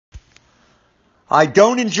I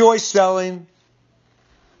don't enjoy selling,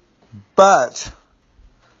 but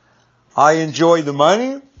I enjoy the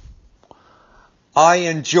money. I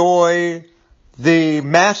enjoy the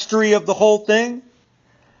mastery of the whole thing.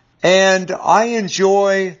 And I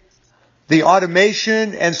enjoy the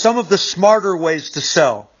automation and some of the smarter ways to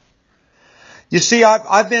sell. You see,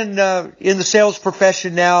 I've been in the sales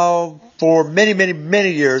profession now for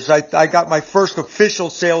many years. I got my first official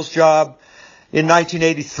sales job in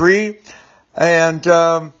 1983. And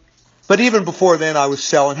but even before then, I was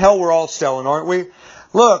selling. Hell, we're all selling, aren't we?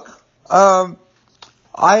 Look,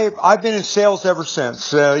 I've been in sales ever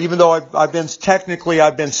since. Even though I've been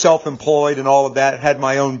self-employed and all of that, had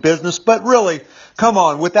my own business. But really, come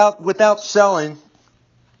on, without selling,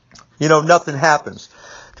 nothing happens.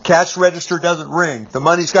 The cash register doesn't ring. The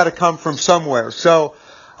money's got to come from somewhere. So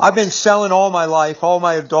I've been selling all my life, all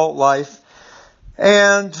my adult life,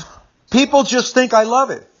 and people just think I love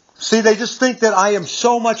it. See, they just think that I am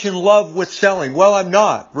so much in love with selling. Well, I'm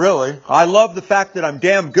not, really. I love the fact that I'm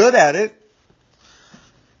damn good at it.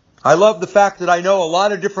 I love the fact that I know a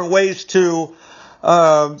lot of different ways to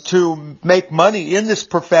make money in this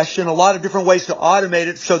profession, a lot of different ways to automate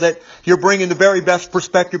it so that you're bringing the very best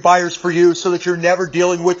prospective buyers for you, so that you're never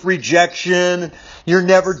dealing with rejection, you're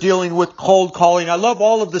never dealing with cold calling. I love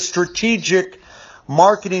all of the strategic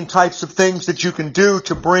marketing types of things that you can do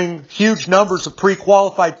to bring huge numbers of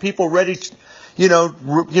pre-qualified people ready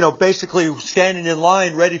to, basically standing in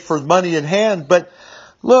line ready for money in hand. But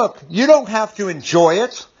look, you don't have to enjoy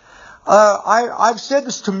it. I've said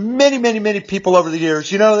this to many people over the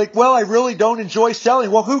years. I really don't enjoy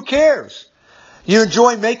selling. Well, who cares? You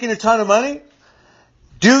enjoy making a ton of money?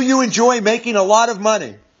 Do you enjoy making a lot of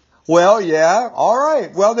money? Well, yeah, all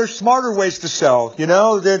right. Well, there's smarter ways to sell.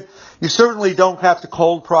 That you certainly don't have to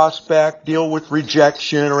cold prospect, deal with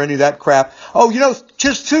rejection or any of that crap. Oh,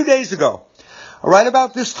 just 2 days ago, right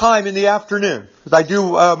about this time in the afternoon, because I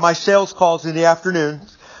do my sales calls in the afternoon,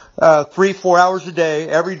 3-4 hours a day,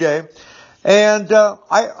 every day. And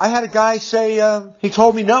I had a guy say, he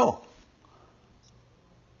told me no.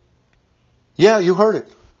 Yeah, you heard it.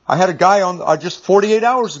 I had a guy on just 48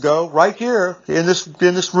 hours ago, right here in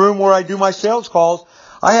this room where I do my sales calls.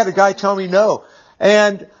 I had a guy tell me no,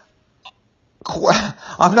 and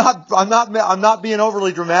I'm not being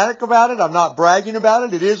overly dramatic about it. I'm not bragging about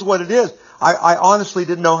it. It is what it is. I honestly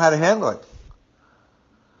didn't know how to handle it.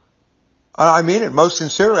 I mean it most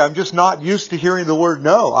sincerely. I'm just not used to hearing the word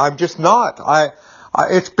no. I'm just not.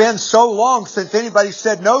 It's been so long since anybody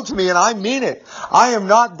said no to me, and I mean it. I am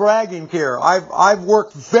not bragging here. I've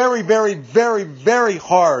worked very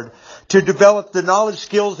hard to develop the knowledge,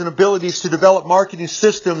 skills, and abilities to develop marketing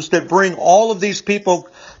systems that bring all of these people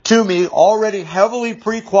to me already heavily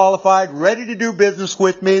pre-qualified, ready to do business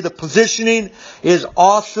with me. The positioning is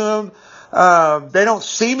awesome. They don't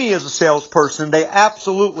see me as a salesperson. They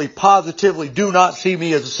absolutely, positively do not see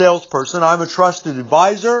me as a salesperson. I'm a trusted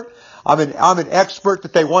advisor. I'm an expert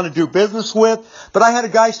that they want to do business with. But I had a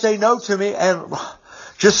guy say no to me and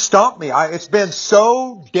just stumped me. It's been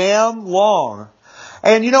so damn long.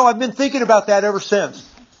 And I've been thinking about that ever since.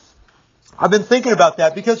 I've been thinking about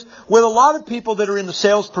that because with a lot of people that are in the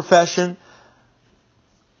sales profession,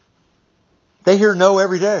 they hear no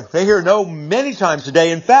every day. They hear no many times a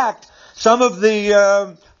day. In fact, some of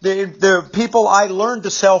the people I learned to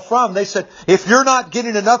sell from, they said, if you're not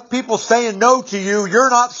getting enough people saying no to you, you're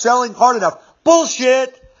not selling hard enough.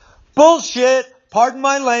 Bullshit. Pardon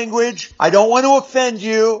my language. I don't want to offend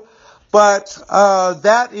you. But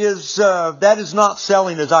that is not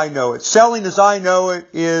selling as I know it. Selling as I know it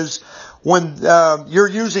is when you're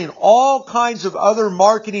using all kinds of other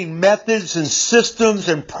marketing methods and systems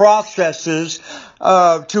and processes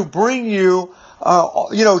to bring you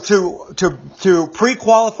to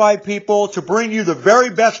pre-qualified people, to bring you the very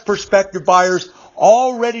best prospective buyers,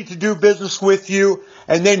 all ready to do business with you.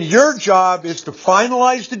 And then your job is to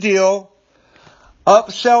finalize the deal,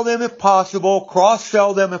 upsell them if possible,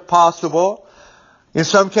 cross-sell them if possible, in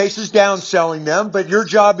some cases downselling them. But your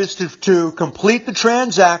job is to complete the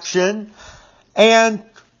transaction and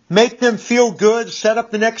make them feel good, set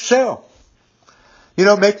up the next sale.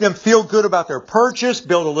 Make them feel good about their purchase,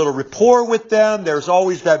 build a little rapport with them. There's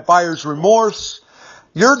always that buyer's remorse.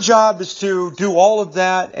 Your job is to do all of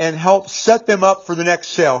that and help set them up for the next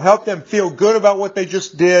sale. Help them feel good about what they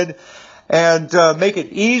just did and make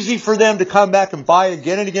it easy for them to come back and buy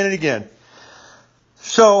again and again and again.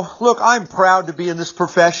 So, look, I'm proud to be in this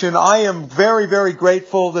profession. I am very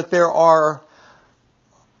grateful that there are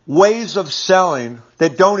ways of selling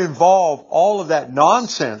that don't involve all of that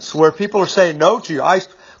nonsense where people are saying no to you.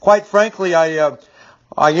 Quite frankly, I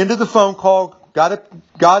ended the phone call,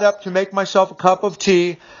 got up to make myself a cup of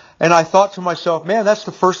tea, and I thought to myself, man, that's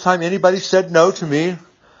the first time anybody said no to me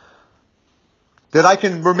that I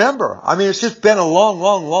can remember. I mean, it's just been a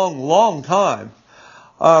long time.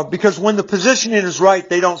 Because when the positioning is right,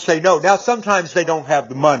 they don't say no. Now, sometimes they don't have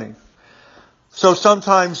the money. So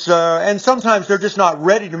sometimes, and sometimes they're just not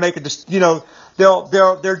ready to make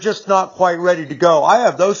they're just not quite ready to go. I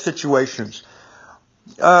have those situations.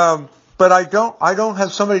 But I don't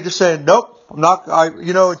have somebody just saying, nope, I'm not,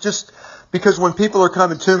 just because when people are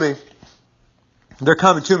coming to me, they're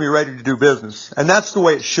coming to me ready to do business. And that's the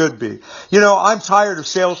way it should be. I'm tired of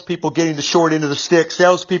salespeople getting the short end of the stick.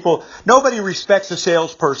 Salespeople, nobody respects a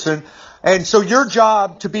salesperson. And so your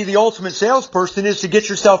job to be the ultimate salesperson is to get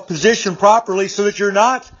yourself positioned properly so that you're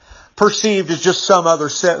not perceived as just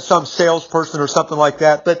some salesperson or something like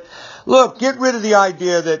that. But look, get rid of the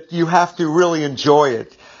idea that you have to really enjoy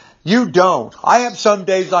it. You don't. I have some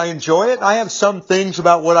days I enjoy it. I have some things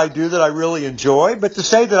about what I do that I really enjoy. But to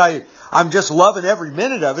say that I'm just loving every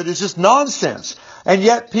minute of it is just nonsense. And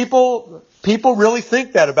yet people really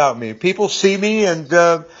think that about me. People see me and,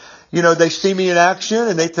 they see me in action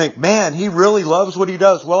and they think, man, he really loves what he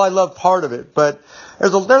does. Well, I love part of it, but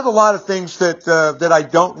there's a lot of things that I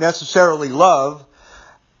don't necessarily love,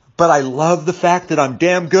 but I love the fact that I'm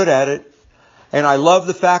damn good at it. And I love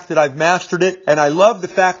the fact that I've mastered it. And I love the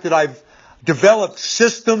fact that I've developed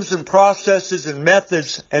systems and processes and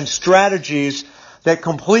methods and strategies that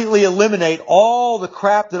completely eliminate all the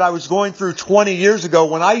crap that I was going through 20 years ago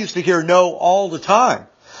when I used to hear no all the time.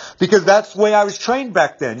 Because that's the way I was trained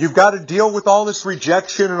back then. You've got to deal with all this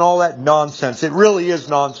rejection and all that nonsense. It really is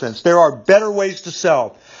nonsense. There are better ways to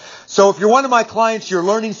sell. So if you're one of my clients, you're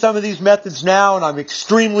learning some of these methods now, and I'm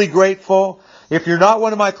extremely grateful. If you're not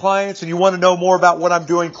one of my clients and you want to know more about what I'm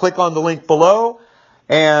doing, click on the link below.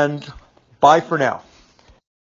 And bye for now.